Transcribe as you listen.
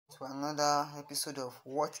to another episode of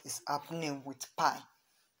What is Happening with Pi.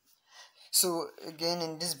 So again,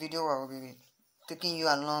 in this video I will be taking you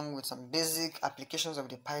along with some basic applications of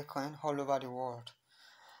the Pi coin all over the world.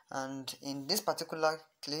 And in this particular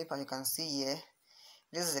clip, as you can see here,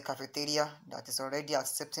 this is a cafeteria that is already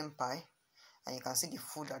accepting Pi, and you can see the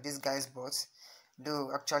food that these guys bought,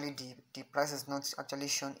 though actually the price is not actually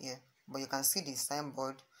shown here, but you can see the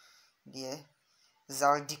signboard there: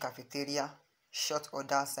 Zaldi Cafeteria, short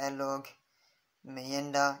order, Zilog,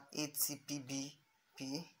 Meyenda,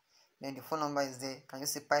 ATPBP. Then the phone number is there. Can you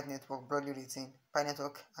see Pi Network broadly written? Pi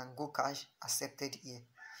Network and GoCash accepted here.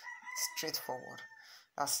 Straightforward.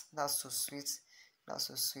 That's so sweet. That's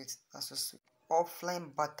so sweet. That's so sweet.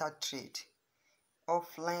 Offline barter trade.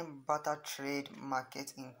 Offline barter trade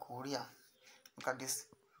market in Korea. Look at this.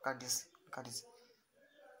 Look at this. Look at this.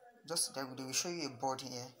 Just they will show you a board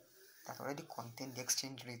here that already contains the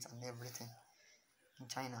exchange rate and everything in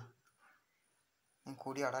China. In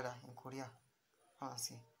Korea rather. In Korea.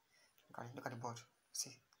 See. Look at the board.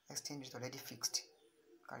 See, exchange rate already fixed.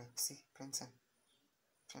 Look at it. See, printing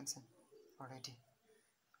already.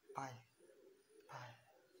 Pi.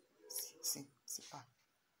 See Pi.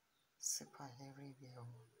 See Pi everywhere.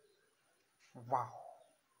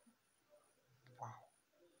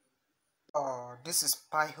 Wow. This is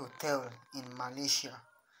Pi Hotel in Malaysia.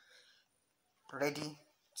 Ready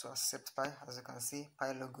to accept Pi. As you can see,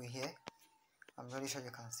 Pi logo here. I'm very sure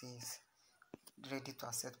you can see it. Ready to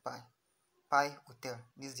accept Pi. Pi Hotel.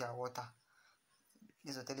 This is their water.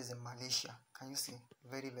 This hotel is in Malaysia. Can you see?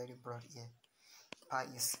 Very, very broad here. Pi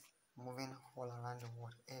is moving all around the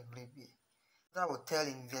world, everywhere. The hotel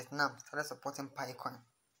in Vietnam started supporting Pi coin.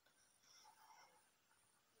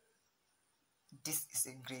 This is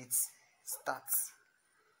a great start.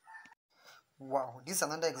 Wow, this is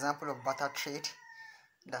another example of barter trade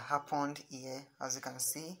that happened here. As you can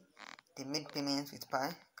see, they made payments with Pi.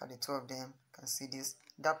 Look at the two of them. You can see this.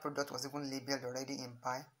 That product was even labeled already in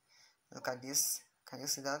Pi. Look at this. Can you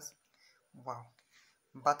see that? Wow.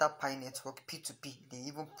 Barter Pi Network P2P. They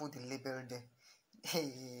even put the label there.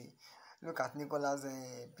 Hey, look at Nicola's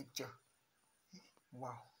picture.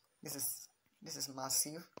 Wow. This is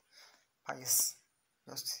massive. Pi is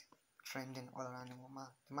just trending all around the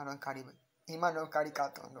world. The man don't carry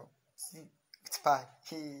carton though. See, it's Pi.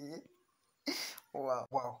 Hey.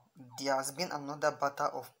 Wow. There has been another barter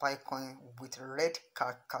of Pi coin with Red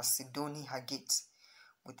Chalcedony Agate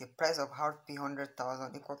with a price of RP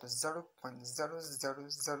 100,000 equal to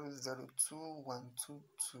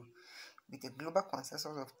 0.00002122 with a global consensus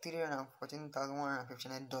of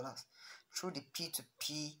 $314,159 through the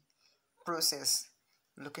P2P process.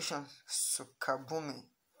 Location: Sukabumi,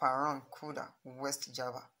 Parang Kuda, West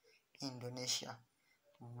Java, Indonesia.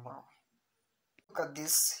 Wow. Look at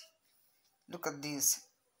this.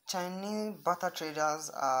 Chinese barter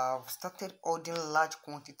traders have started ordering large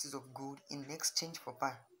quantities of gold in exchange for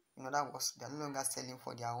Pi. In other words, they are no longer selling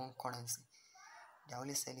for their own currency. They are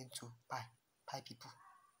only selling to Pi people.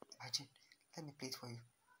 Imagine. Let me play it for you.